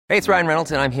Hey, it's Ryan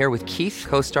Reynolds, and I'm here with Keith,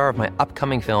 co-star of my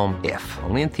upcoming film, If,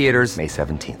 only in theaters May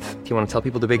 17th. Do you want to tell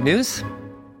people the big news?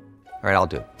 All right, I'll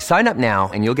do it. Sign up now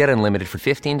and you'll get unlimited for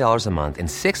 $15 a month and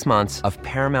 6 months of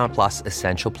Paramount Plus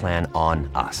Essential Plan on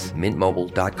us.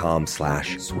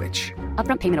 MintMobile.com/switch.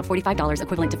 Upfront payment of $45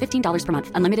 equivalent to $15 per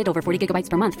month. Unlimited over 40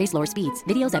 gigabytes per month. Face lower speeds.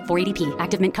 Videos at 480p.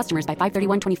 Active Mint customers by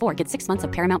 531.24 get 6 months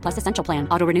of Paramount Plus Essential Plan.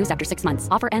 Auto renews after 6 months.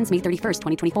 Offer ends May 31st,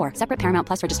 2024. Separate Paramount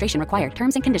Plus registration required.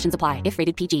 Terms and conditions apply if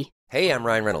rated PG. Hey, I'm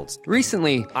Ryan Reynolds.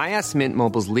 Recently, I asked Mint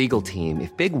Mobile's legal team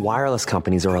if big wireless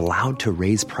companies are allowed to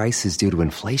raise prices due to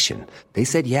inflation. They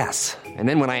said yes. And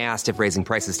then when I asked if raising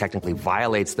prices technically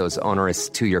violates those onerous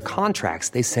 2-year contracts,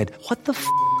 they said, "What the f***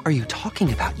 are you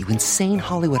talking about, you insane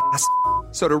Hollywood ass?"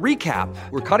 So to recap,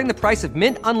 we're cutting the price of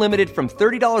Mint Unlimited from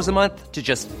 $30 a month to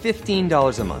just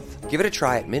 $15 a month. Give it a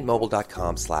try at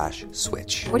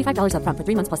mintmobile.com/switch. $45 upfront for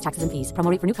 3 months plus taxes and fees. Promo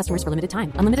rate for new customers for limited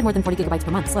time. Unlimited more than 40 gigabytes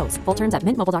per month. Slows full terms at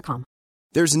mintmobile.com.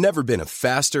 There's never been a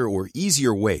faster or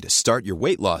easier way to start your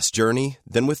weight loss journey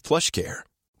than with PlushCare.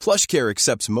 PlushCare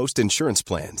accepts most insurance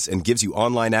plans and gives you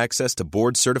online access to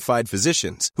board-certified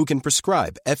physicians who can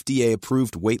prescribe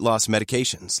FDA-approved weight loss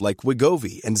medications like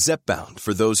Wegovy and Zepbound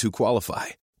for those who qualify.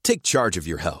 Take charge of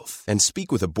your health and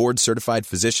speak with a board-certified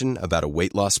physician about a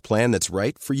weight loss plan that's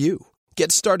right for you.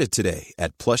 Get started today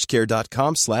at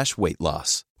plushcare.com/weight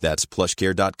loss. That's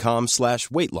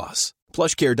plushcare.com/weight loss.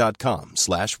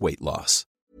 plushcare.com/weight loss.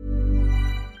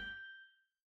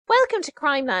 Welcome to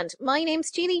Crimeland. My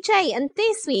name's Julie J, and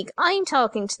this week I'm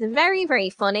talking to the very, very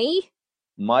funny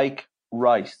Mike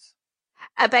Rice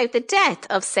about the death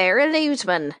of Sarah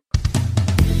Ludeman.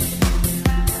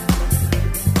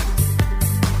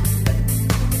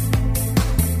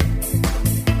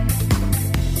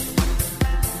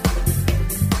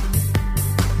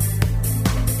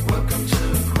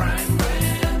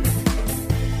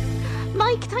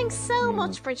 Mike, thanks so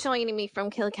much for joining me from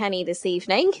Kilkenny this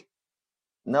evening.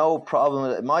 No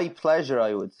problem. My pleasure,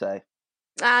 I would say.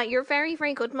 You're very,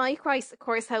 very good. Mike Rice, of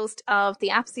course, host of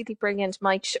the absolutely brilliant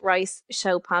Mike Rice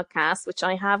Show podcast, which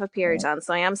I have appeared on,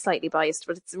 so I am slightly biased,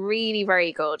 but it's really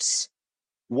very good.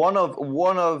 One of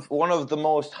the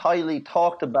most highly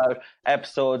talked about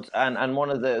episodes, and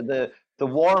one of the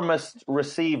warmest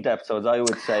received episodes, I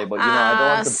would say. But I don't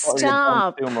want to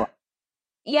stop.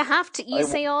 You have to. You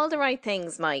say all the right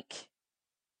things, Mike.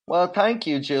 Well, thank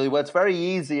you, Julie. Well, it's very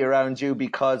easy around you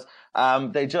because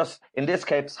they just, in this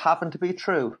case, happen to be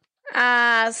true.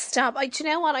 Stop. Do you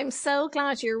know what? I'm so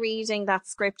glad you're reading that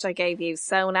script I gave you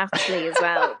so naturally as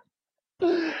well.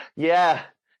 Yeah,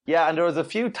 and there was a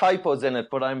few typos in it,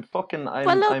 but I'm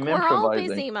improvising. We're all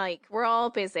busy, Mike. We're all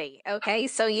busy. Okay,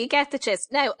 so you get the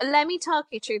gist. Now, let me talk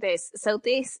you through this. So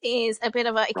this is a bit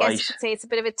of a, I guess you could say it's a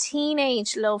bit of a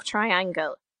teenage love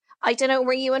triangle. I don't know,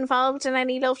 were you involved in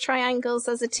any love triangles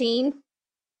as a teen?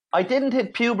 I didn't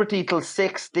hit puberty till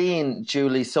 16,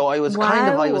 Julie, so I was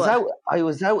I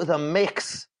was out with a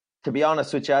mix, to be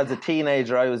honest with you. As a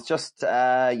teenager, I was just,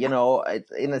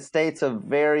 in a state of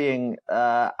varying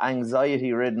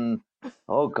anxiety-ridden.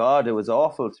 Oh, God, it was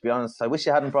awful, to be honest. I wish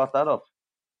you hadn't brought that up.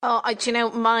 Oh,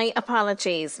 my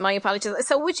apologies.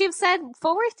 So would you have said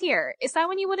 4th year? Is that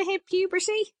when you would have hit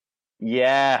puberty?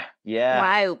 Yeah.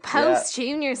 Wow,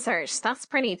 post-junior cert. That's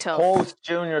pretty tough.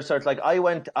 Post-junior cert. Like, I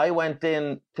went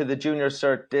in to the junior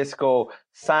cert disco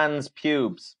sans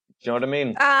pubes. Do you know what I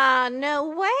mean? No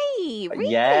way.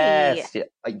 Really? Yes.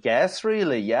 I guess,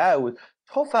 really, yeah. It was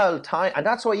tough old time. And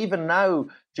that's why even now,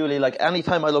 Julie, like,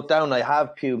 anytime I look down, I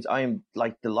have pubes, I'm,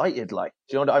 like, delighted, like.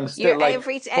 Do you know what I'm still, like,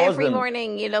 every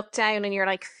morning you look down and you're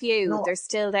like, phew, they're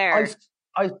still there.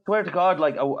 I swear to God,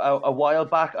 like a while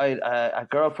back, I had a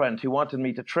girlfriend who wanted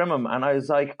me to trim them, and I was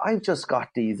like, I've just got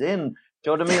these in.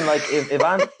 Do you know what I mean? Like,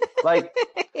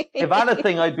 if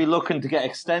anything, I'd be looking to get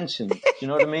extensions. Do you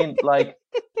know what I mean? Like,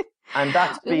 and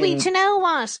that's been. Wait, you know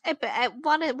what?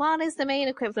 What is the main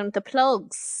equivalent? The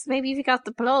plugs. Maybe if you got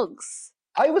the plugs.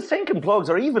 I was thinking plugs,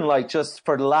 or even like just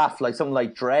for the laugh, like something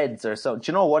like dreads or something.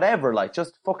 Do you know, whatever, like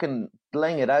just fucking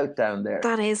bling it out down there.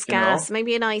 That is gas.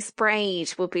 Maybe a nice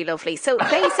braid would be lovely. So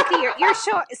basically, you're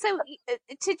sure. So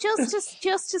to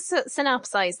just to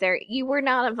synopsize there, you were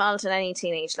not involved in any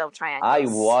teenage love triangles. I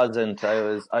wasn't. I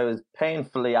was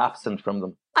painfully absent from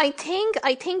them. I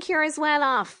think you're as well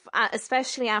off,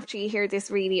 especially after you hear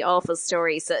this really awful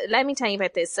story. So let me tell you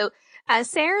about this. So.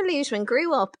 Sarah Ludeman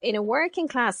grew up in a working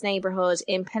class neighborhood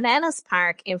in Pinellas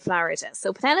Park in Florida.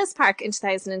 So Pinellas Park in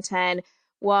 2010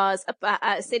 was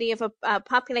a city with a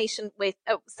population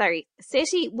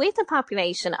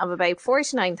of about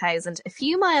 49,000, a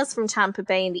few miles from Tampa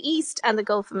Bay in the east and the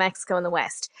Gulf of Mexico in the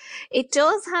west. It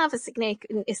does have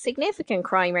a significant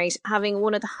crime rate, having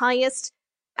one of the highest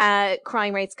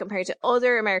crime rates compared to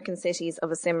other American cities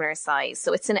of a similar size.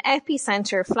 So it's an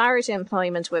epicenter of Florida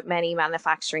employment with many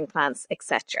manufacturing plants,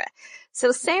 etc.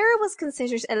 So Sarah was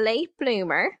considered a late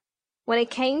bloomer when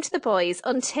it came to the boys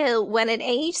until when at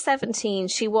age 17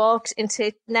 she walked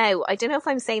into, now I don't know if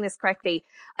I'm saying this correctly,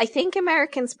 I think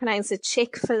Americans pronounce it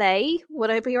Chick-fil-A. Would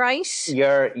I be right?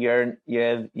 You've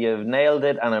nailed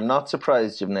it, and I'm not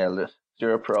surprised you've nailed it.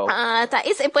 You're a pro. That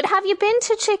is it. But have you been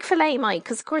to Chick-fil-A, Mike?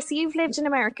 Because of course you've lived in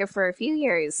America for a few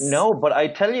years. No, but I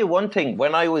tell you one thing.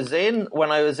 When I was in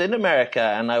America,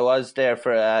 and I was there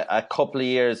for a couple of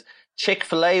years,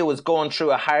 Chick-fil-A was going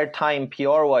through a hard time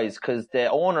PR-wise because the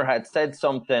owner had said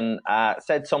something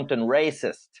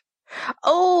racist.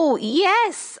 Oh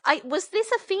yes, was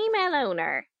this a female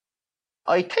owner?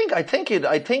 I think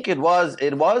it was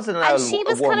an and she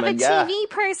was woman, kind of a TV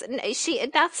person.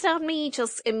 That's not me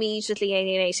just immediately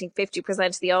alienating 50%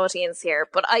 of the audience here,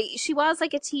 but she was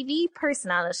like a TV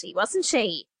personality, wasn't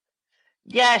she?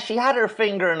 Yeah, she had her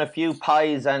finger in a few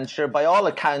pies, and sure, by all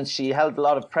accounts, she held a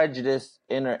lot of prejudice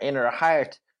in her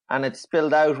heart, and it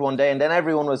spilled out one day, and then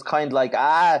everyone was kind of like,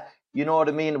 you know what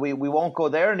I mean? We won't go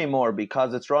there anymore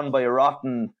because it's run by a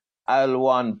rotten owl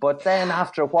one. But then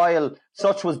after a while,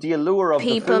 such was the allure of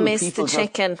people the food. Missed the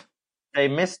chicken. They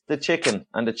missed the chicken,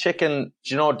 and the chicken,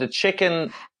 the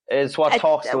chicken is what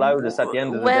talks the loudest at the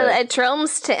end of the day. Well, a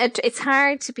drumstick, it's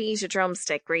hard to beat a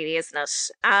drumstick, really, isn't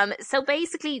it? So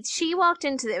basically,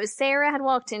 Sarah had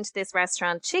walked into this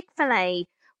restaurant, Chick-fil-A,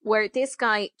 where this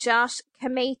guy, Josh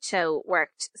Camacho,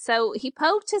 worked. So he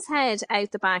poked his head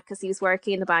out the back because he was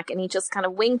working in the back, and he just kind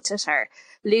of winked at her.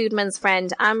 Ludman's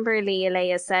friend, Amber Lee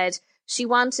Alea, said she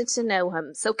wanted to know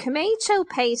him. So Camacho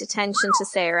paid attention to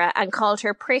Sarah and called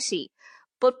her pretty.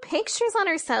 But pictures on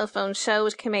her cell phone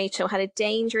showed Camacho had a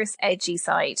dangerous, edgy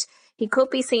side. He could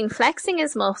be seen flexing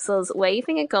his muscles,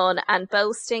 waving a gun, and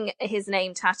boasting his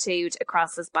name tattooed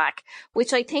across his back,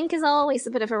 which I think is always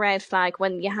a bit of a red flag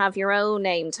when you have your own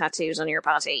name tattooed on your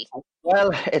body.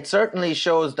 Well, it certainly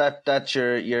shows that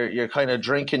you're kind of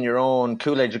drinking your own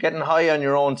Kool-Aid. You're getting high on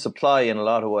your own supply in a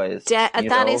lot of ways.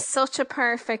 That is such a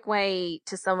perfect way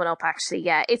to sum it up, actually.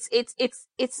 Yeah,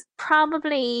 it's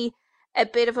probably a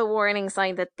bit of a warning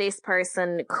sign that this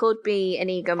person could be an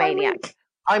egomaniac.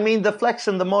 I mean, the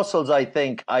flexing the muscles, I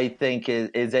think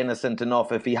is innocent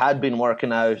enough. If he had been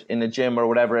working out in a gym or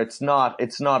whatever, it's not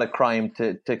a crime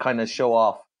to kind of show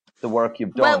off the work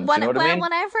you've done. Well, you know what I mean?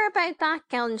 Whatever about that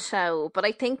gun show, but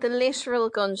I think the literal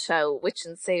gun show, which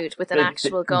ensued with an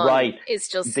actual gun, right, is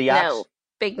just big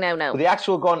no. The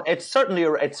actual gun, it's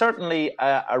certainly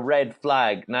a red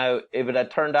flag. Now, if it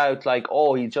had turned out like,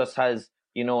 he just has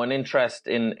an interest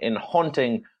in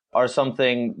hunting or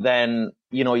something, then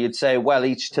you'd say, well,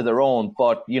 each to their own.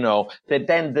 But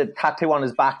then the tattoo on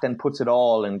his back then puts it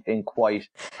all in quite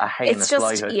a heinous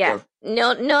light.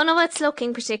 None of it's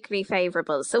looking particularly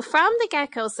favourable. So from the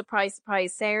get-go, surprise,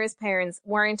 surprise, Sarah's parents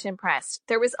weren't impressed.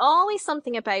 There was always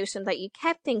something about him that you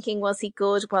kept thinking, was he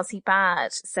good, was he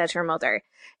bad, said her mother.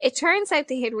 It turns out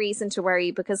they had reason to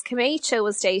worry because Camacho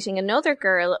was dating another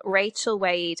girl, Rachel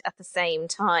Wade, at the same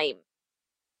time.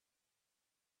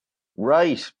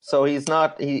 Right. So he's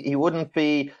not. He wouldn't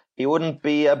be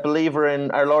a believer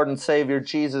in our Lord and Savior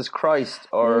Jesus Christ,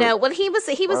 or no. Well, he was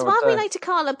what we like to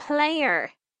call a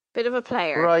player, bit of a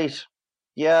player. Right.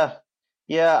 Yeah.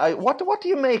 Yeah. What do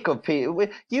you make of people?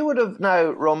 You would have now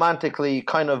romantically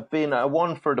kind of been a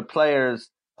one for the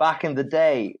players back in the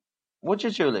day, would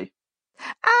you, Julie?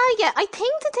 Yeah, I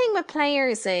think the thing with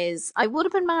players is I would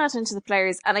have been mad into the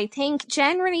players, and I think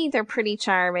generally they're pretty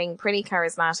charming, pretty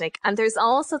charismatic, and there's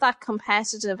also that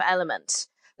competitive element.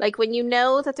 Like when you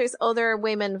know that there's other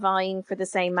women vying for the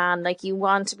same man, like you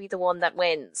want to be the one that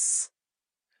wins.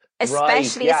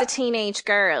 Especially as a teenage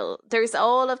girl. There's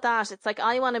all of that. It's like,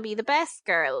 I want to be the best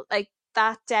girl. Like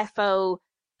that defo,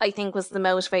 I think, was the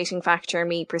motivating factor in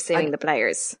me pursuing the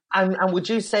players. And would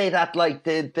you say that like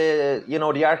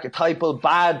the archetypal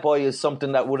bad boy is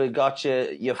something that would have got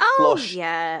you flushed? Oh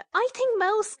yeah, I think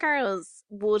most girls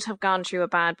would have gone through a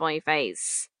bad boy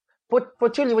phase.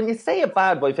 But Julie, when you say a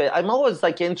bad boy phase, I'm always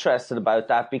like interested about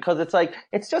that because it's like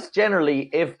it's just generally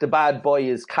if the bad boy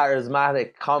is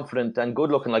charismatic, confident, and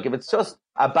good looking. Like if it's just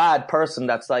a bad person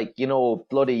that's like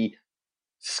bloody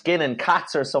skinning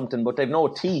cats or something, but they've no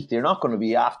teeth, you're not going to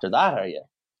be after that, are you?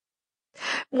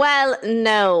 Well,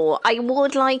 no. I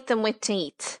would like them with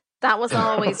teeth. That was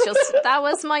always that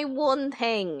was my one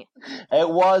thing. It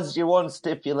was your one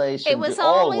stipulation. It was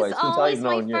always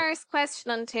my first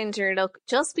question on Tinder. Look,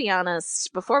 just be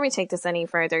honest, before we take this any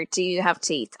further, do you have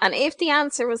teeth? And if the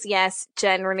answer was yes,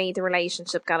 generally the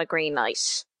relationship got a green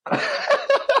light.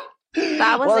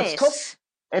 That was it.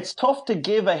 it's tough to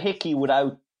give a hickey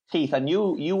without teeth. And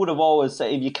you would have always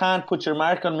said, if you can't put your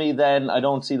mark on me, then I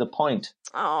don't see the point.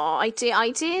 Oh, I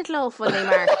did love when they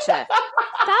marked you.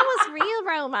 That was real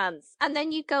romance. And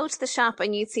then you'd go to the shop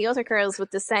and you'd see other girls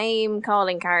with the same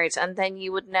calling card, and then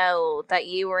you would know that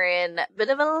you were in a bit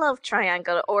of a love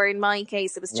triangle, or in my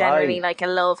case, it was generally like a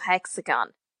love hexagon.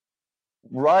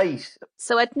 Right.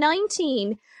 So at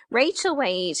 19, Rachel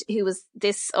Wade, who was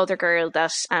this other girl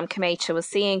that Camacho was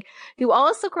seeing, who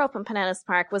also grew up in Pinellas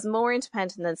Park, was more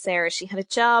independent than Sarah. She had a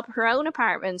job, her own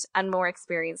apartment, and more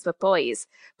experience with boys.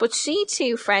 But she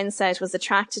too, friends said, was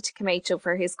attracted to Camacho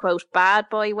for his, quote, bad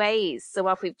boy ways. So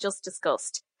what we've just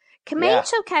discussed.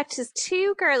 Camacho kept his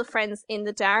two girlfriends in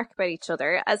the dark about each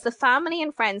other as the family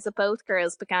and friends of both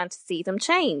girls began to see them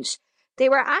change. They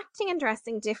were acting and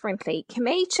dressing differently.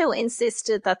 Camacho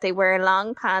insisted that they wear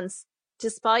long pants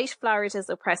despite Florida's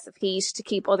oppressive heat to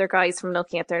keep other guys from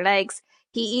looking at their legs.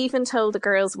 He even told the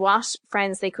girls what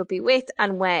friends they could be with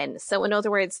and when. So in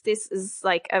other words, this is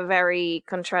like a very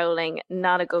controlling,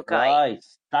 not a good guy. Right,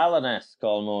 Stalinesque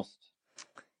almost.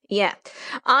 Yeah.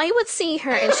 I would see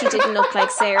her and she didn't look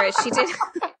like Sarah.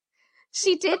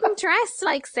 She didn't dress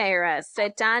like Sarah,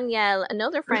 said Danielle,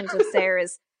 another friend of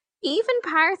Sarah's. Even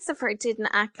parts of her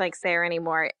didn't act like Sarah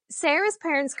anymore. Sarah's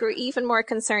parents grew even more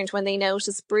concerned when they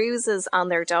noticed bruises on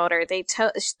their daughter. They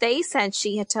said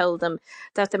she had told them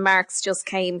that the marks just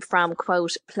came from,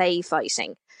 quote, play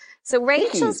fighting. So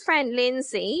Rachel's friend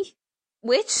Lindsay,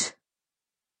 which?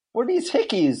 Were these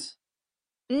hickeys?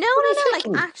 No, like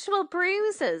actual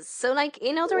bruises. So, like,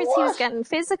 in other words, he was getting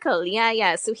physical.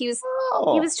 Yeah. So he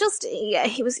was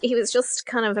just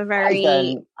kind of a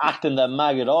very acting the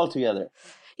maggot altogether.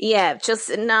 Yeah,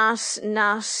 just not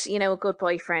a good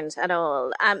boyfriend at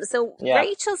all.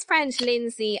 Rachel's friend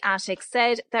Lindsay Attic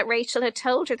said that Rachel had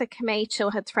told her that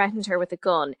Camacho had threatened her with a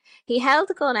gun. He held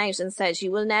the gun out and said,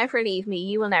 "You will never leave me.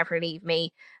 You will never leave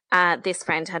me." This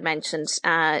friend had mentioned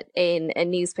in a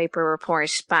newspaper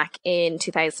report back in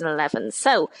 2011.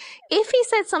 So, if he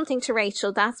said something to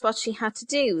Rachel, that's what she had to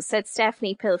do, said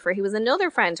Stephanie Pilfer, who was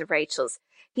another friend of Rachel's.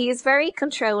 He is very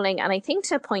controlling, and I think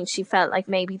to a point she felt like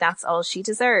maybe that's all she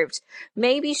deserved.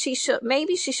 Maybe she should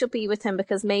be with him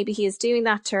because maybe he is doing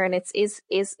that to her, and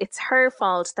it's her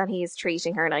fault that he is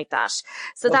treating her like that.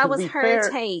 So that was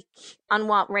her take on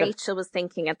what Rachel was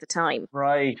thinking at the time.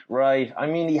 Right. I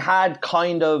mean, he had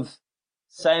kind of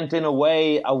sent in a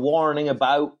way a warning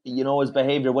about, his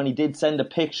behavior when he did send a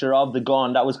picture of the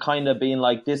gun. That was kind of being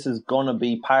like, this is gonna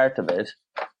be part of it.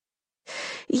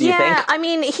 Yeah, I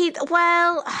mean,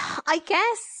 I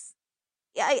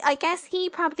guess he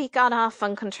probably got off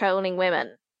on controlling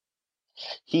women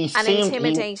and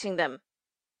intimidating them.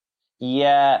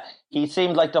 Yeah, he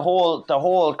seemed like the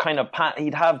whole kind of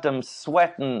he'd have them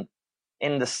sweating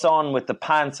in the sun with the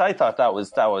pants. I thought that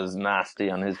was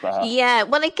nasty on his behalf. Yeah,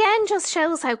 well, again, just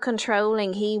shows how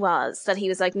controlling he was, that he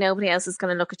was like, nobody else is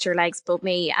going to look at your legs but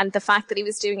me. And the fact that he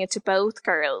was doing it to both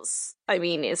girls, I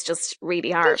mean, is just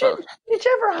really horrible. Did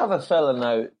you ever have a fella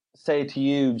now say to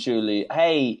you, Julie,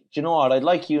 hey, do you know what, I'd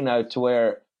like you now to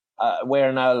wear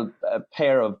now a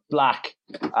pair of black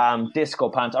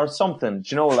disco pants or something,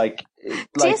 like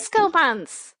disco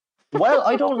pants? Well,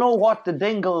 I don't know what the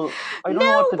dingle... I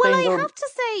have to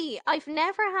say, I've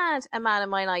never had a man in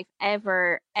my life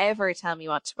ever tell me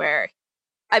what to wear.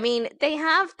 I mean,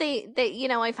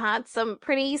 I've had some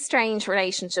pretty strange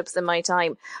relationships in my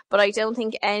time, but I don't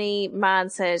think any man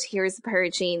said, here's a pair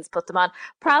of jeans, put them on.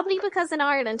 Probably because in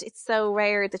Ireland, it's so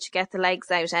rare that you get the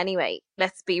legs out anyway.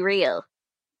 Let's be real.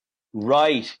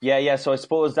 Right. Yeah. So I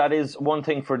suppose that is one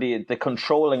thing for the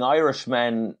controlling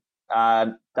Irishmen,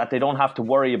 that they don't have to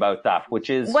worry about that, which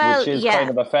is kind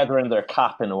of a feather in their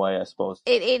cap in a way, I suppose.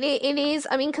 It is.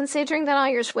 I mean, considering that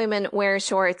Irish women wear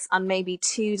shorts on maybe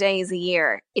 2 days a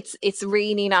year, it's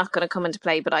really not going to come into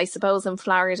play. But I suppose in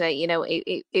Florida,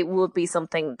 it would be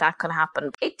something that could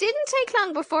happen. It didn't take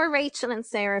long before Rachel and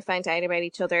Sarah found out about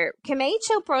each other.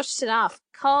 Camacho brushed it off,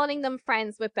 calling them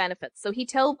friends with benefits. So he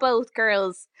told both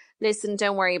girls, listen,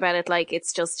 don't worry about it, like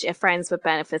it's just a friends with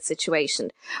benefits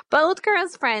situation. Both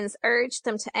girls' friends urged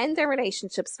them to end their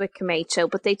relationships with Camacho,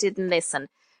 but they didn't listen.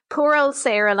 Poor old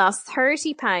Sarah lost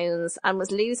 30 pounds and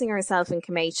was losing herself in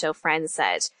Camacho, friends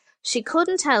said. She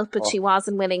couldn't help, but she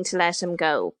wasn't willing to let him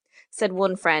go, said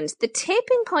one friend. The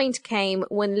tipping point came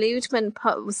when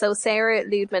Sarah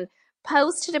Ludman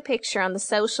posted a picture on the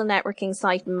social networking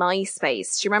site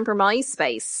MySpace. Do you remember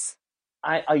MySpace?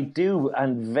 I do,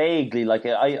 and vaguely, like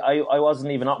I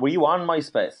wasn't even on. Were you on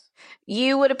MySpace?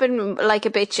 You would have been like a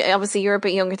bit. Obviously, you're a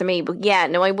bit younger than me, but yeah,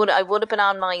 no, I would have been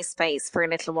on MySpace for a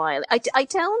little while. I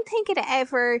don't think it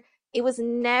ever it was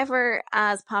never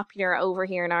as popular over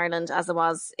here in Ireland as it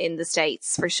was in the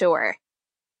States, for sure.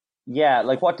 Yeah,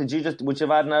 like what would you have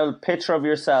had an old picture of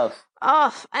yourself?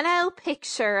 Oh, an old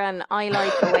picture and I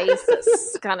like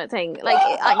Oasis kind of thing. Like,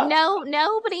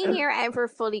 nobody here ever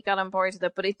fully got on board with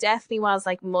it, but it definitely was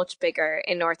like much bigger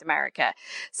in North America.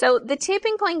 So the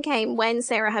tipping point came when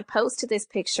Sarah had posted this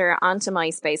picture onto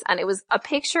MySpace, and it was a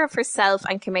picture of herself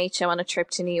and Camacho on a trip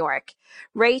to New York.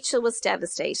 Rachel was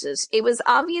devastated. It was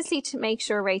obviously to make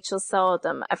sure Rachel saw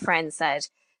them, a friend said.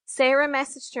 Sarah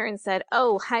messaged her and said,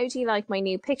 "Oh, how do you like my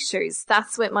new pictures?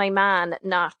 That's with my man,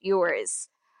 not yours."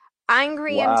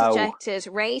 Angry and dejected,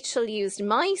 Rachel used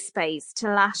MySpace to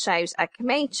lash out at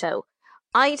Camacho.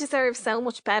 "I deserve so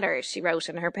much better," she wrote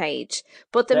on her page.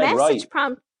 But the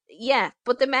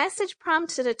message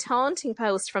prompted a taunting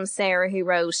post from Sarah, who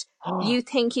wrote, "You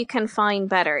think you can find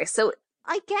better." So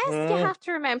I guess you have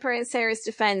to remember, in Sarah's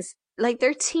defense, like,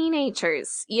 they're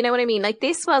teenagers. You know what I mean? Like,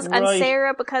 this was, and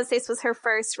Sarah, because this was her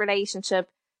first relationship,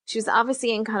 she was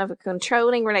obviously in kind of a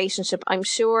controlling relationship. I'm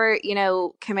sure, you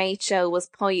know, Camacho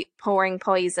was pouring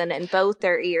poison in both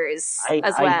their ears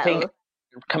as well. I think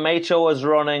Camacho was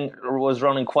running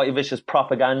quite a vicious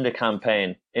propaganda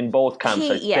campaign in both camps,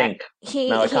 I think.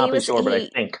 Now, I can't be sure, but I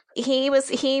think. He was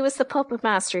the puppet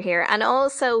master here. And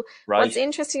also, what's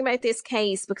interesting about this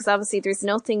case, because obviously there's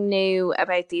nothing new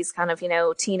about these kind of, you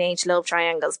know, teenage love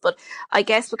triangles, but I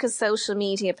guess because social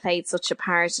media played such a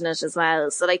part in it as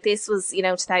well. So, like, this was, you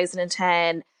know,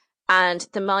 2010. And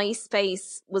the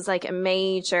MySpace was like a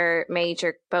major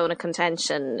bone of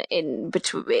contention in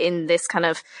this kind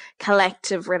of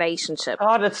collective relationship.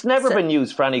 God, it's never been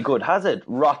used for any good, has it?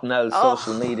 Rotten old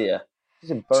social media.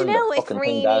 Do you know, if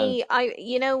really,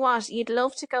 you know what, you'd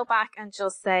love to go back and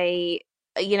just say,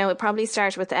 you know, it probably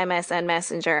started with MSN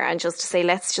Messenger, and just to say,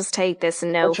 let's just take this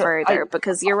no further,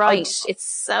 because you're right, it's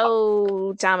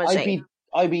so damaging.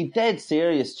 I'd be dead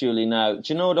serious, Julie, now. Do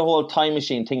you know the whole time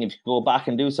machine thing, if you go back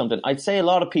and do something? I'd say a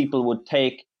lot of people would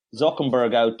take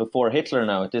Zuckerberg out before Hitler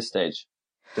now at this stage.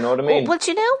 Do you know what I mean? Well,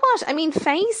 do you know what? I mean,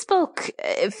 Facebook,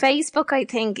 I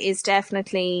think, is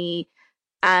definitely,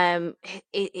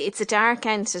 it's a dark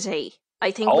entity. I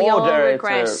think we all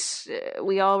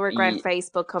regret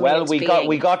Facebook coming into being.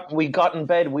 We got in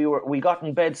bed. We got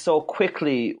in bed so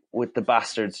quickly with the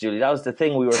bastards, Julie. That was the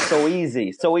thing. We were so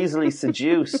easily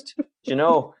seduced, you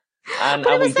know. And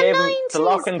we gave them the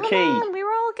lock and key. We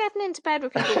were all getting into bed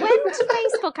with people. When did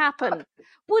Facebook happen?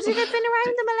 Would it have been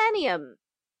around the millennium?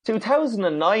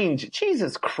 2009.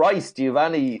 Jesus Christ, do you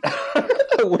have any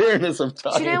awareness of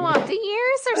time? Do you know what? The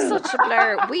years are such a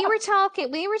blur. We were talking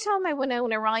about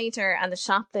Winona Ryder and the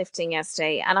shoplifting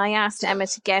yesterday, and I asked Emma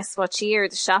to guess what year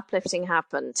the shoplifting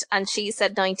happened, and she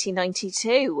said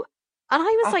 1992. And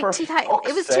I was like,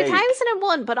 it was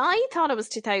 2001, but I thought it was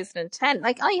 2010.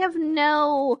 Like, I have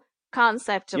no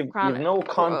concept of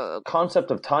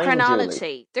concept of time,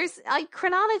 chronology. Julie.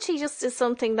 Chronology just is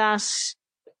something that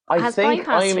has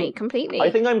bypassed me completely.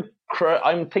 I think I'm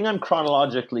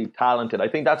chronologically talented. I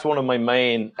think that's one of my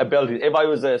main abilities. If I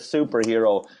was a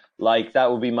superhero, like,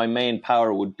 that would be my main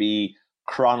power, would be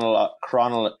chronology.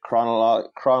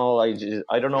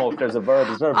 I don't know if there's a verb.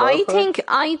 Is there a verb?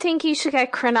 I think you should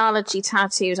get chronology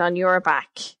tattooed on your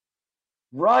back.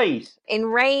 Right.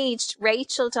 Enraged,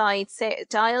 Rachel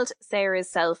dialed Sarah's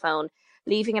cell phone,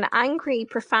 leaving an angry,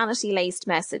 profanity-laced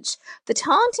message. The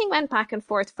taunting went back and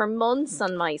forth for months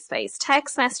on MySpace,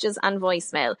 text messages and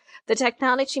voicemail. The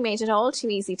technology made it all too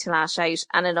easy to lash out,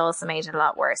 and it also made it a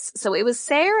lot worse. So it was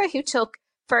Sarah who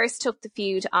first took the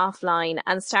feud offline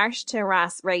and started to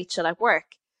harass Rachel at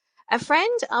work. A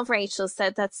friend of Rachel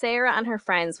said that Sarah and her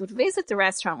friends would visit the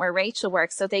restaurant where Rachel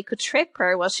works so they could trip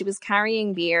her while she was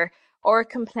carrying beer or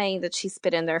complain that she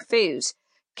spit in their food.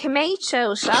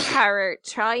 Camacho, shock horror,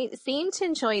 seemed to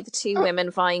enjoy the two women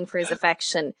vying for his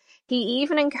affection. He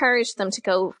even encouraged them to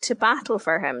go to battle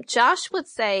for him. Josh would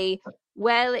say,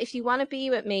 "Well, if you want to be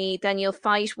with me, then you'll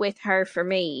fight with her for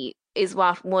me," is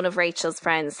what one of Rachel's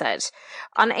friends said.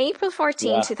 On April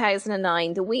 14,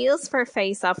 2009, the wheels for a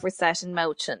face-off were set in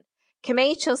motion.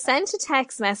 Camacho sent a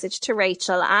text message to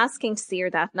Rachel asking to see her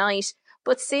that night,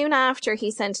 but soon after he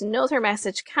sent another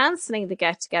message cancelling the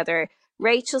get-together.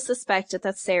 Rachel suspected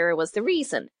that Sarah was the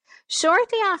reason.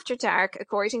 Shortly after dark,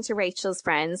 according to Rachel's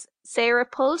friends, Sarah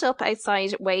pulled up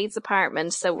outside Wade's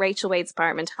apartment, so Rachel Wade's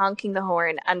apartment, honking the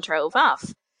horn, and drove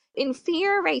off. In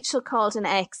fear, Rachel called an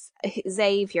ex,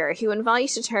 Xavier, who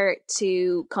invited her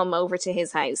to come over to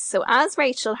his house. So as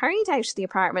Rachel hurried out of the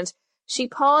apartment, she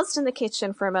paused in the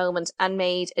kitchen for a moment and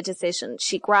made a decision.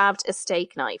 She grabbed a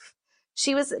steak knife.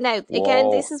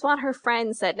 This is what her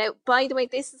friend said. Now, by the way,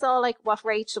 this is all like what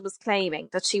Rachel was claiming,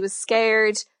 that she was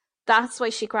scared That's why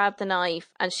she grabbed the knife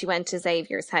and she went to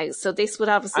Xavier's house. So this would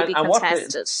obviously be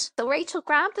contested. So Rachel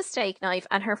grabbed the steak knife,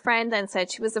 and her friend then said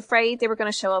she was afraid they were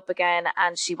going to show up again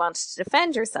and she wanted to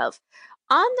defend herself.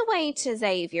 On the way to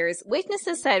Xavier's,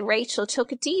 witnesses said Rachel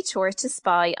took a detour to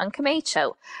spy on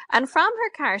Camacho. And from her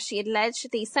car, she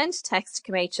allegedly sent a text to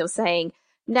Camacho saying,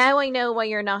 "Now I know why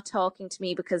you're not talking to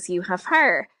me, because you have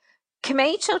her."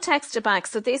 Camacho texted back.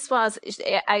 So this was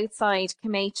outside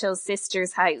Camacho's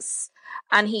sister's house.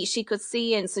 And she could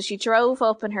see in. So she drove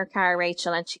up in her car,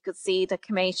 Rachel, and she could see that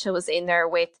Camacho was in there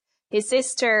with his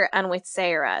sister and with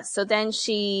Sarah. So then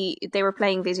they were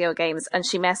playing video games, and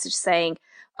she messaged saying,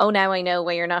 "Oh, now I know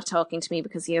why you're not talking to me,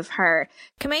 because you have her."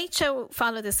 Camacho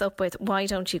followed this up with, "Why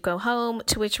don't you go home?"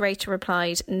 To which Rachel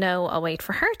replied, "No, I'll wait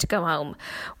for her to go home."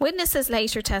 Witnesses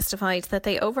later testified that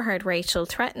they overheard Rachel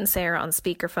threaten Sarah on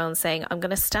speakerphone saying, "I'm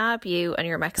going to stab you and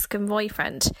your Mexican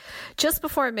boyfriend." Just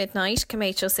before midnight,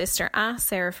 Camacho's sister asked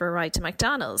Sarah for a ride to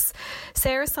McDonald's.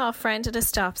 Sarah saw a friend at a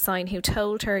stop sign who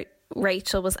told her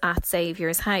Rachel was at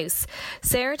Xavier's house.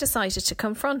 Sarah decided to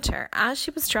confront her. As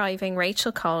she was driving,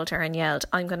 Rachel called her and yelled,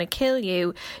 "I'm going to kill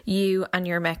you, you and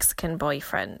your Mexican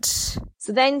boyfriend."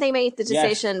 So then they made the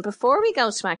decision, before we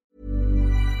go to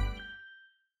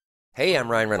Hey, I'm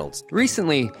Ryan Reynolds.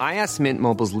 Recently, I asked Mint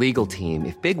Mobile's legal team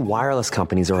if big wireless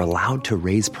companies are allowed to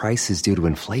raise prices due to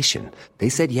inflation. They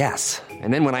said yes.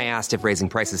 And then when I asked if raising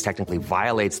prices technically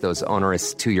violates those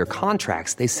onerous 2-year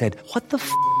contracts, they said, "What the f***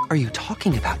 are you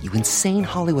talking about, you insane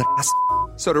Hollywood ass?"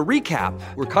 So to recap,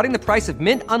 we're cutting the price of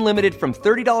Mint Unlimited from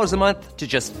 $30 a month to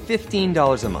just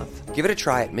 $15 a month. Give it a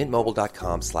try at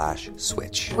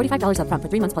mintmobile.com/switch. $45 up front for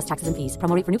 3 months plus taxes and fees.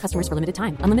 Promo rate for new customers for limited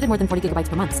time. Unlimited more than 40 gigabytes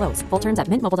per month. Slows full terms at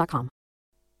mintmobile.com.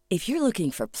 If you're looking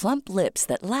for plump lips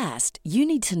that last, you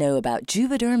need to know about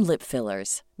Juvederm lip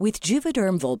fillers. With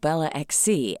Juvederm Volbella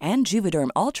XC and Juvederm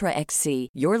Ultra XC,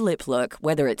 your lip look,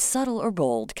 whether it's subtle or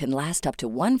bold, can last up to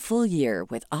 1 full year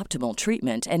with optimal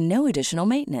treatment and no additional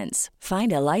maintenance.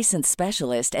 Find a licensed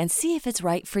specialist and see if it's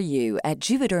right for you at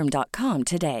Juvederm.com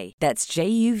today. That's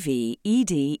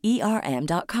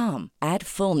JUVEDERM.com. Add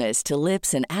fullness to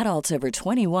lips in adults over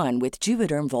 21 with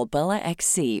Juvederm Volbella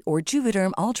XC or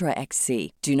Juvederm Ultra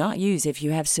XC. Do not use if you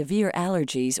have severe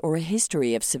allergies or a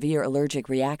history of severe allergic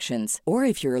reactions, or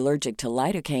if you're allergic to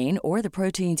lidocaine or the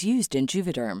proteins used in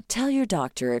Juvederm. Tell your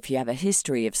doctor if you have a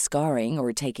history of scarring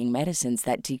or taking medicines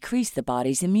that decrease the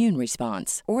body's immune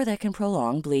response or that can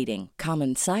prolong bleeding.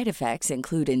 Common side effects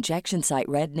include injection site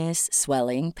redness,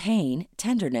 swelling, pain,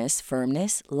 tenderness,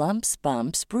 firmness, lumps,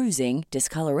 bumps, bruising,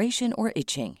 discoloration, or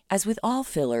itching. As with all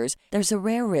fillers, there's a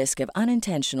rare risk of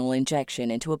unintentional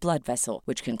injection into a blood vessel,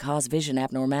 which can cause vision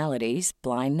abnormalities,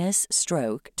 blindness,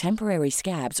 stroke, temporary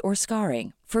scabs, or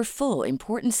scarring. For full,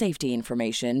 important safety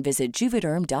information, visit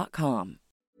Juvederm.com.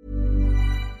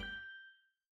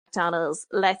 McDonald's,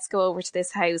 let's go over to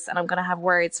this house and I'm going to have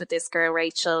words with this girl,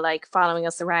 Rachel, like following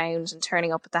us around and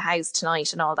turning up at the house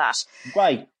tonight and all that.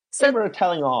 Right. So they were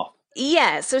telling off.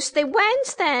 Yeah. So they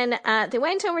went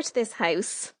over to this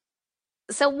house.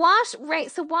 So what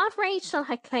Rachel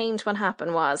had claimed what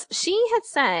happened was she had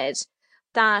said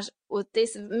that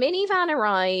this minivan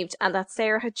arrived and that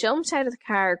Sarah had jumped out of the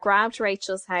car, grabbed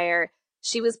Rachel's hair.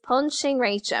 She was punching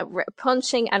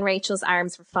and Rachel's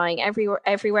arms were flying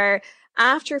everywhere.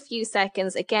 After a few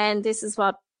seconds, again, this is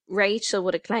what Rachel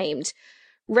would have claimed.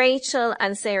 Rachel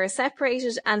and Sarah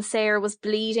separated and Sarah was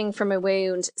bleeding from a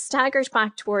wound, staggered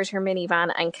back toward her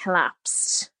minivan and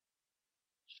collapsed.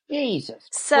 Jesus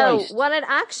So Christ. what had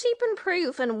actually been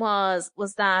proven was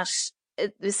that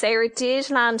Sarah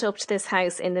did land up to this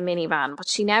house in the minivan, but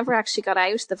she never actually got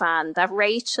out of the van. That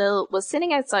Rachel was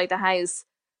sitting outside the house.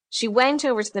 She went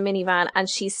over to the minivan and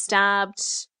she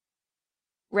stabbed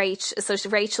Rachel. So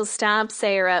Rachel stabbed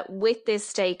Sarah with this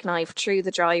steak knife through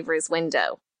the driver's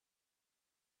window.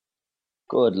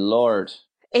 Good Lord.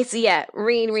 It's,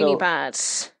 really bad.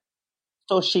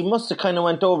 So she must have kind of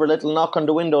went over, little knock on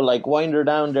the window, like, wind her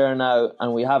down there now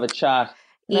and we have a chat.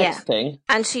 Next thing.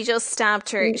 And she just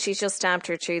stabbed her. She just stabbed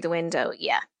her through the window.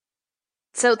 Yeah.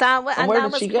 So that was. And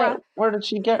where did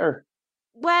she get her?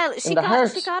 Well, she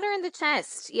got her in the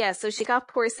chest. Yeah. So she got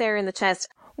poor Sarah in the chest.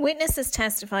 Witnesses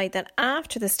testified that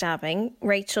after the stabbing,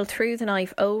 Rachel threw the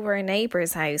knife over a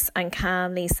neighbour's house and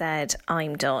calmly said,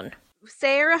 "I'm done."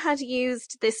 Sarah had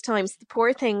used this time. So the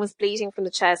poor thing was bleeding from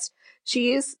the chest.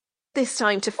 She used this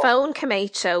time to phone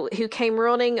Camacho, who came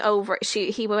running over.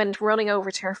 He went running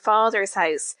over to her father's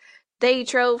house. They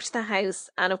drove to the house,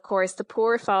 and of course, the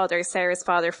poor father, Sarah's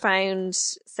father, found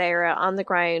Sarah on the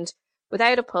ground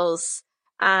without a pulse.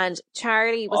 And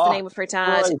Charlie was the name of her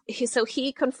dad. Right. So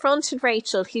he confronted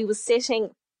Rachel, who was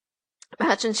sitting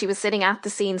Imagine she was sitting at the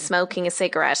scene smoking a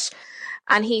cigarette.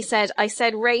 And he said, I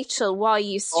said, Rachel, why,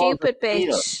 you stupid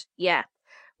bitch. Yeah.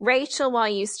 Rachel, why,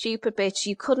 you stupid bitch.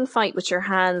 You couldn't fight with your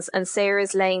hands. And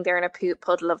Sarah's laying there in a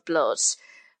puddle of blood.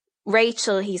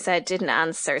 Rachel, he said, didn't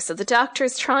answer. So the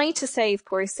doctors tried to save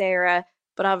poor Sarah,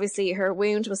 but obviously her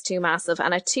wound was too massive.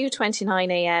 And at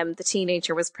 2:29 a.m., the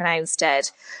teenager was pronounced dead.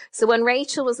 So when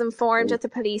Rachel was informed at the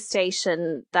police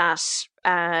station that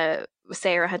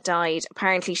Sarah had died,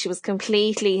 apparently she was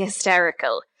completely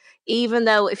hysterical. Even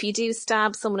though if you do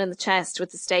stab someone in the chest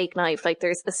with a steak knife, like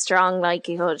there's a strong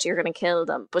likelihood you're going to kill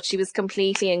them. But she was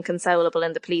completely inconsolable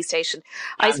in the police station.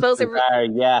 I suppose it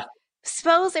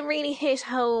really hit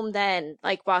home then,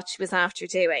 like what she was after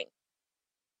doing.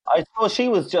 I suppose she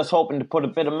was just hoping to put a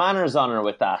bit of manners on her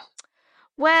with that.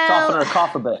 Well, soften her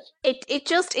cough a bit.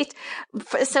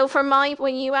 So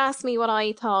when you asked me what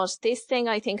I thought, this thing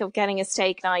I think of getting a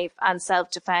steak knife and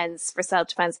self-defense,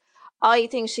 I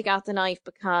think she got the knife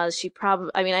because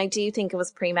I do think it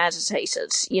was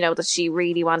premeditated, that she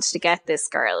really wanted to get this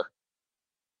girl.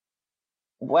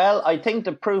 Well, I think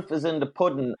the proof is in the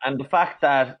pudding, and the fact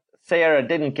that Sarah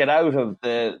didn't get out of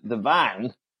the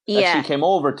van, that she came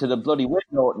over to the bloody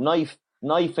window,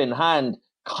 knife in hand,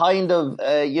 kind of,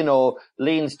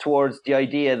 leans towards the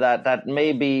idea that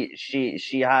maybe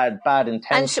she had bad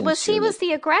intentions. And she was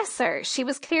the aggressor. She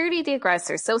was clearly the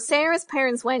aggressor. So Sarah's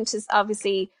parents went to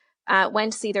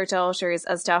see their daughters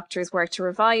as doctors worked to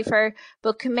revive her.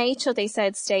 But Camacho, they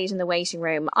said, stayed in the waiting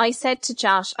room. I said to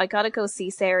Josh, I got to go see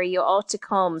Sarah. You ought to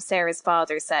come, Sarah's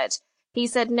father said. He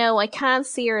said, no, I can't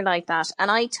see her like that. And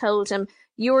I told him,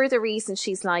 you're the reason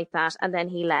she's like that. And then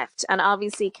he left. And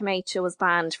obviously Camacho was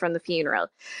banned from the funeral.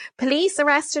 Police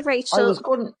arrested Rachel. I was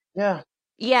going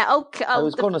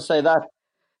to say that.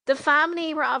 The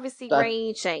family were obviously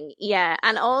raging,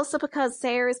 and also because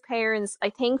Sarah's parents,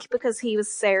 I think because he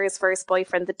was Sarah's first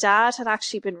boyfriend, the dad had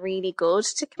actually been really good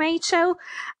to Camacho,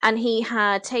 and he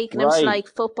had taken him to like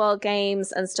football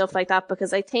games and stuff like that,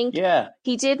 because I think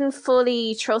he didn't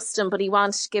fully trust him, but he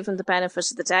wanted to give him the benefit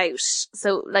of the doubt.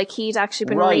 So like he'd actually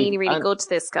been really, really good to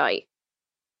this guy.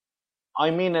 I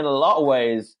mean, in a lot of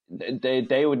ways,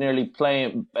 they would nearly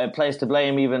place the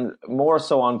blame even more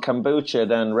so on Kombucha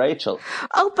than Rachel.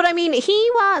 Oh, but I mean, he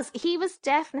was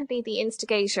definitely the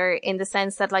instigator in the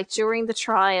sense that, like, during the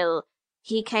trial,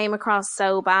 he came across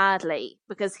so badly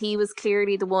because he was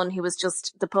clearly the one who was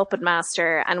just the puppet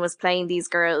master and was playing these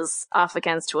girls off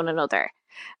against one another.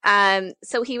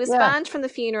 So he was banned from the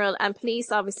funeral, and police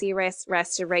obviously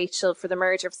arrested Rachel for the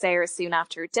murder of Sarah soon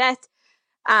after her death.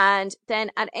 And then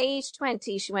at age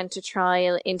 20, she went to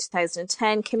trial in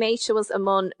 2010. Camacho was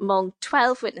among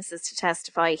 12 witnesses to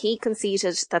testify. He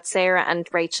conceded that Sarah and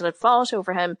Rachel had fought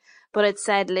over him, but had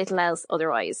said little else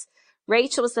otherwise.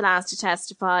 Rachel was the last to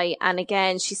testify. And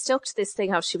again, she stuck to this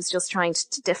thing of she was just trying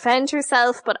to defend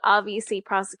herself, but obviously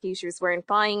prosecutors weren't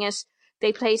buying it.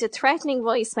 They played a threatening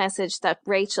voice message that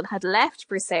Rachel had left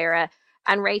for Sarah.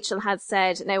 And Rachel had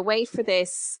said, now wait for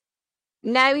this.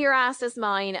 Now your ass is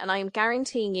mine, and I'm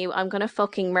guaranteeing you I'm going to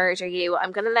fucking murder you.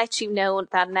 I'm going to let you know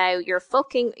that now you're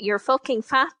fucking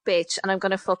fat bitch, and I'm going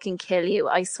to fucking kill you.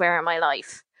 I swear on my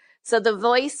life. So the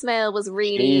voicemail was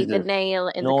really the nail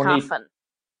in the coffin.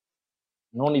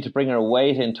 No need to bring her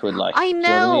weight into it. Like, I know.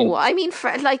 Do you know what I mean,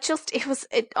 it was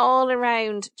all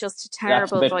around just a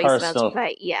terrible voicemail to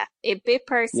play. Yeah, a bit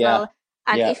personal. Yeah.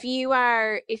 And if you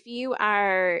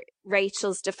are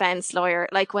Rachel's defense lawyer,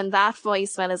 like when that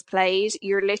voicemail is played,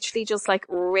 you're literally just like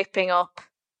ripping up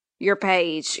your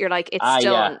page. You're like, it's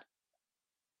done.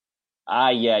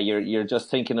 You're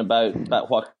just thinking about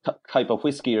what type of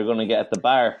whiskey you're going to get at the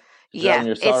bar. Yeah,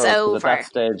 your sorrows, it's over. At that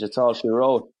stage, it's all she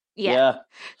wrote. Yeah.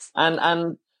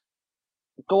 And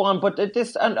go on, but did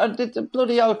the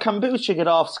bloody old Kombucha get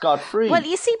off scot-free? Well,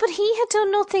 you see, but he had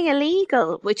done nothing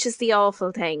illegal, which is the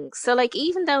awful thing. So, like,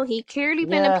 even though he clearly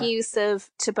been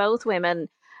abusive to both women,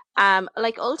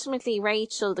 like, ultimately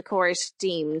Rachel, the court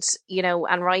deemed,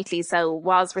 and rightly so,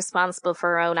 was responsible for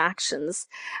her own actions.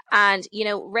 And,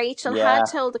 Rachel had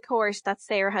told the court that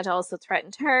Sarah had also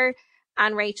threatened her.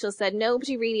 And Rachel said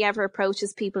nobody really ever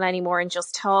approaches people anymore and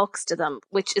just talks to them,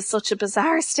 which is such a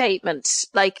bizarre statement.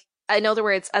 Like, in other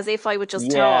words, as if I would just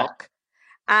talk.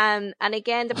 And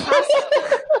again,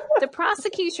 the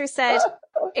prosecutor said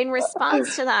in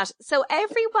response to that, so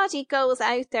everybody goes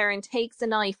out there and takes a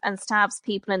knife and stabs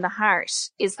people in the heart.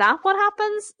 Is that what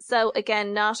happens? So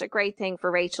again, not a great thing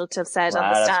for Rachel to have said on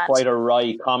the stand. That's quite a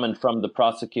right comment from the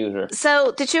prosecutor.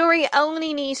 So the jury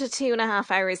only needed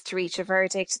 2.5 hours to reach a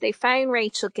verdict. They found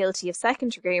Rachel guilty of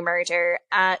second-degree murder.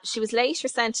 She was later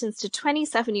sentenced to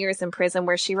 27 years in prison,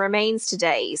 where she remains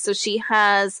today. So she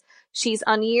has She's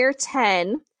on year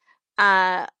 10.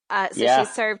 She's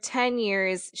served 10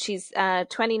 years. She's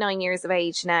 29 years of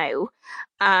age now.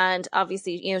 And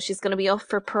obviously, she's going to be up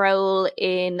for parole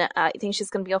I think she's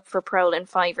going to be up for parole in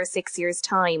 5 or 6 years'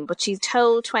 time. But she's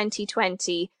told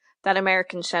 2020, that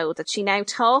American show, that she now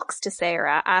talks to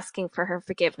Sarah, asking for her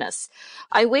forgiveness.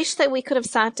 I wish that we could have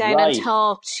sat down and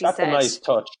talked, she said. That's a nice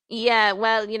touch. Yeah,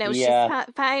 well, she's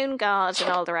found God and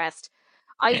all the rest.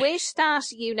 I wish that,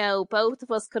 both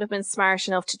of us could have been smart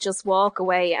enough to just walk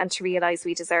away and to realise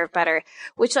we deserve better,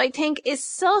 which I think is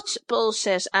such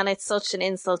bullshit, and it's such an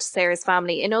insult to Sarah's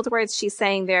family. In other words, she's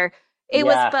saying there, it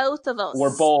was both of us.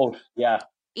 We're both,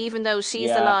 even though she's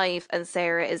alive and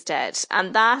Sarah is dead.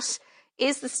 And that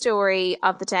is the story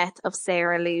of the death of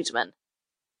Sarah Ludeman.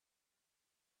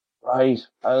 Right.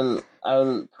 I'll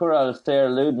poor old Sarah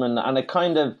Ludeman, and it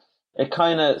kind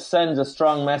of sends a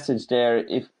strong message there.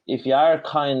 If you are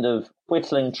kind of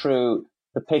whittling through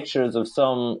the pictures of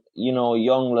some,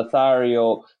 young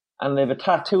Lothario, and they've a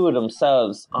tattoo of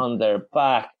themselves on their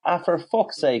back, for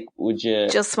fuck's sake, would you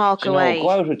just walk away?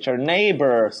 Go out with your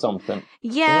neighbour or something.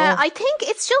 Yeah, I think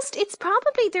it's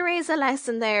probably, there is a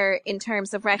lesson there in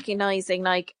terms of recognising,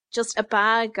 like, just a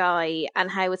bad guy and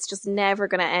how it's just never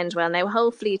going to end well. Now,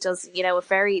 hopefully it does,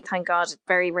 thank God, it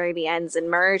very rarely ends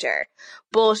in murder.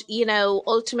 But,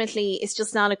 ultimately, it's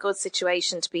just not a good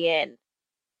situation to be in.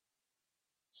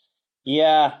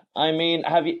 Yeah, I mean,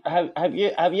 have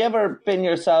you ever been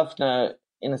yourself now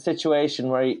in a situation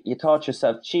where you thought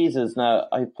yourself, Jesus, now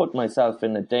I put myself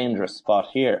in a dangerous spot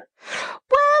here?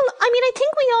 Well, I mean, I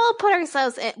think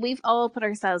we've all put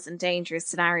ourselves in dangerous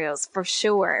scenarios for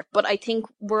sure. But I think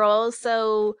we're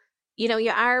also,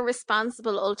 you are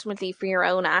responsible ultimately for your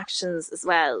own actions as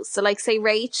well. So, like, say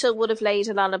Rachel would have laid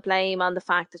a lot of blame on the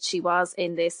fact that she was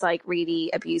in this, like,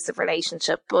 really abusive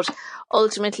relationship. But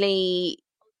ultimately,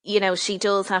 she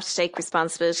does have to take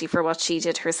responsibility for what she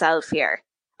did herself here.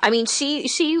 I mean, she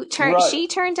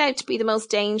turned out to be the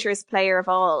most dangerous player of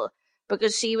all,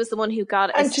 because she was the one who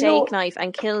got a steak knife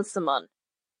and killed someone.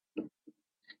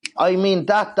 I mean,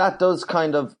 that does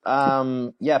kind of,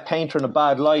 paint her in a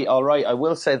bad light. All right, I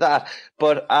will say that.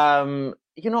 But, I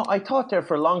thought there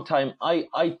for a long time,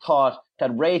 I thought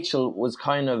that Rachel was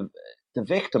kind of the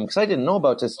victim, because I didn't know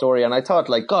about this story. And I thought,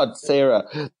 like, God, Sarah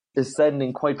is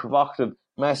sending quite provocative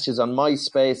messages on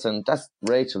MySpace, and that's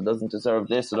Rachel doesn't deserve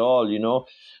this at all,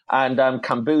 And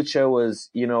Kombucha was,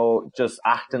 just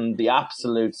acting the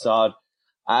absolute sod.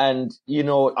 And,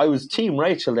 I was team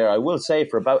Rachel there, I will say,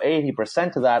 for about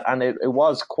 80% of that. And it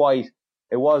was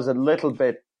a little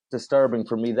bit disturbing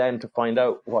for me then to find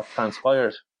out what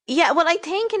transpired. Yeah, well, I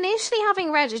think initially,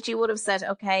 having read it, you would have said,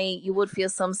 okay, you would feel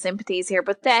some sympathies here.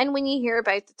 But then when you hear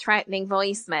about the threatening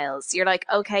voicemails, you're like,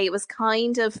 okay, it was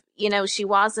kind of, she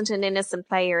wasn't an innocent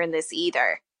player in this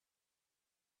either.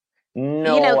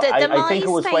 No, I think it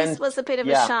was when... was a bit of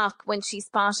a shock when she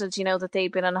spotted, that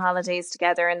they'd been on holidays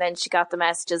together, and then she got the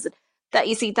messages. That,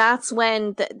 you see, that's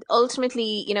when,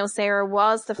 ultimately, Sarah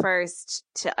was the first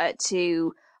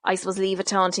to I suppose, leave a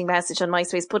taunting message on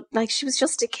MySpace. But, like, she was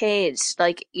just a kid.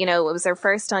 Like, it was her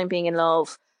first time being in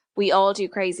love. We all do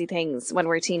crazy things when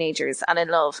we're teenagers and in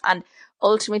love. And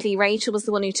ultimately, Rachel was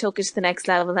the one who took it to the next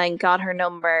level, then got her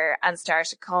number and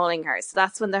started calling her. So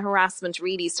that's when the harassment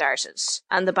really started,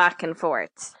 and the back and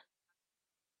forth.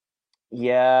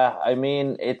 Yeah, I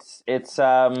mean, it's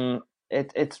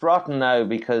rotten now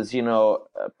because,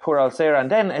 poor old Sarah. And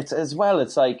then it's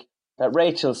like, that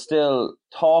Rachel's still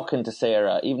talking to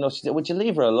Sarah, even though she said, would you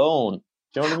leave her alone?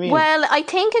 Do you know what I mean? Well, I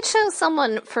think it shows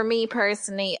someone, for me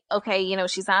personally, okay,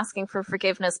 she's asking for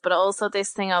forgiveness, but also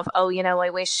this thing of, I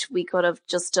wish we could have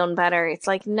just done better. It's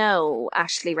like, no,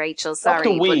 actually, Rachel,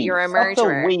 sorry, but you're a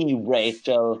murderer.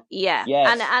 Rachel. Yeah.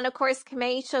 Yes. And of course,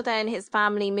 Camacho, then his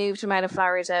family moved him out of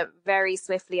Florida very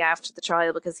swiftly after the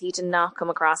trial, because he did not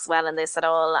come across well in this at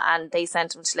all. And they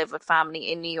sent him to live with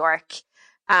family in New York.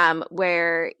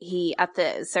 Where he,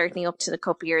 certainly up to the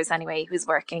couple years anyway, he was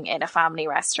working in a family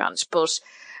restaurant. But,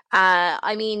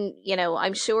 I mean,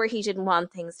 I'm sure he didn't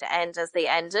want things to end as they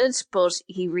ended, but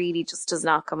he really just does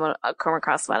not come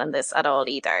across well in this at all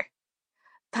either.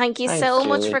 Thanks so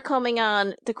much for coming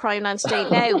on the Crime Line today.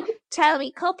 Now, tell me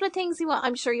a couple of things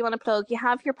I'm sure you want to plug. You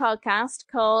have your podcast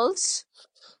called?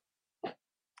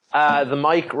 The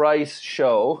Mike Rice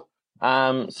Show.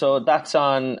 So that's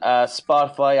on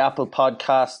Spotify, Apple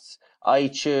Podcasts,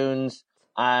 iTunes.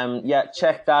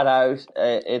 Check that out.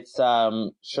 It's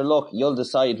sure, look, you'll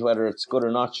decide whether it's good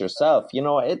or not yourself.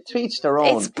 It to each their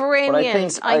own. It's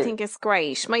brilliant. I think it's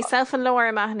great. Myself and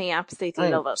Laura Mahoney absolutely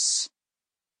love it.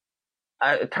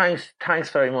 Thanks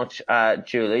very much,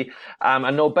 Julie.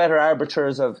 And no better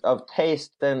arbiters of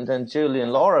taste than Julie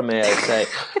and Laura, may I say.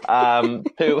 I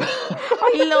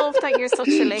love that you're such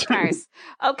a lickers.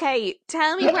 Okay,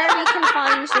 tell me where we can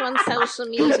find you on social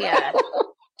media.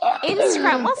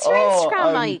 Instagram. What's your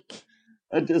Instagram like?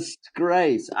 A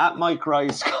disgrace. At Mike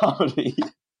Rice Comedy.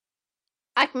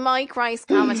 At Mike Rice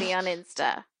Comedy on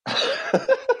Insta.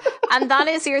 And that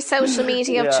is your social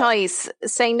media of choice.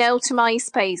 Say no to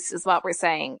MySpace is what we're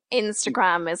saying.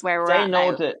 Instagram is where we're at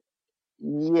now.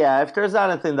 Yeah, if there's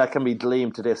anything that can be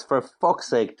gleamed to this, for fuck's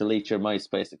sake, delete your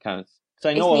MySpace accounts.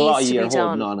 Because I know a lot of you are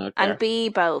holding on out there. And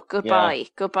Bebo, goodbye. Yeah.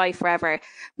 Goodbye forever.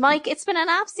 Mike, it's been an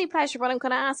absolute pleasure. What I'm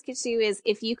going to ask you to do is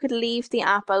if you could leave the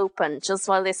app open just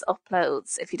while this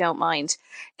uploads, if you don't mind.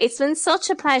 It's been such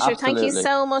a pleasure. Absolutely. Thank you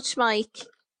so much, Mike.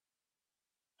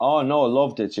 Oh, no, I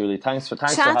loved it, Julie. Thanks for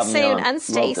having me on. Chat soon and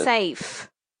stay safe.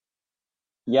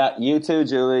 Yeah, you too,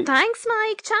 Julie. Thanks,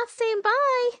 Mike. Chat soon.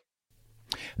 Bye.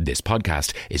 This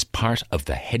podcast is part of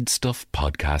the Head Stuff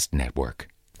Podcast Network.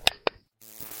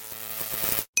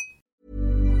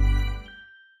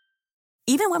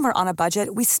 Even when we're on a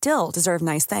budget, we still deserve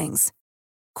nice things.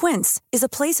 Quince is a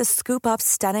place to scoop up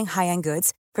stunning high-end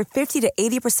goods for 50 to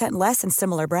 80% less than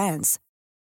similar brands.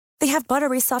 They have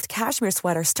buttery soft cashmere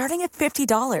sweaters starting at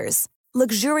 $50,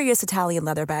 luxurious Italian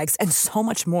leather bags, and so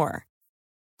much more.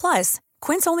 Plus,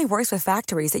 Quince only works with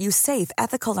factories that use safe,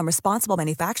 ethical, and responsible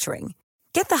manufacturing.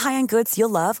 Get the high-end goods you'll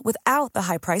love without the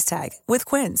high price tag with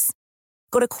Quince.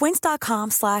 Go to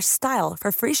quince.com/style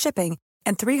for free shipping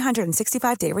and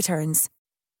 365-day returns.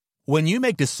 When you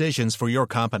make decisions for your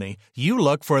company, you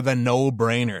look for the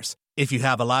no-brainers. If you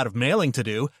have a lot of mailing to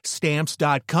do,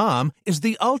 Stamps.com is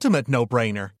the ultimate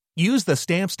no-brainer. Use the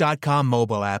Stamps.com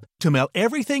mobile app to mail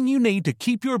everything you need to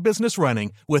keep your business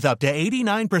running with up to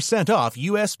 89% off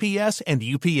USPS and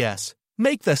UPS.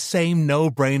 Make the same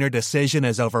no-brainer decision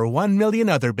as over 1 million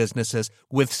other businesses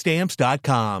with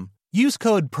Stamps.com. Use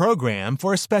code PROGRAM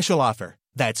for a special offer.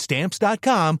 That's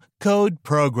Stamps.com, code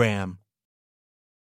PROGRAM.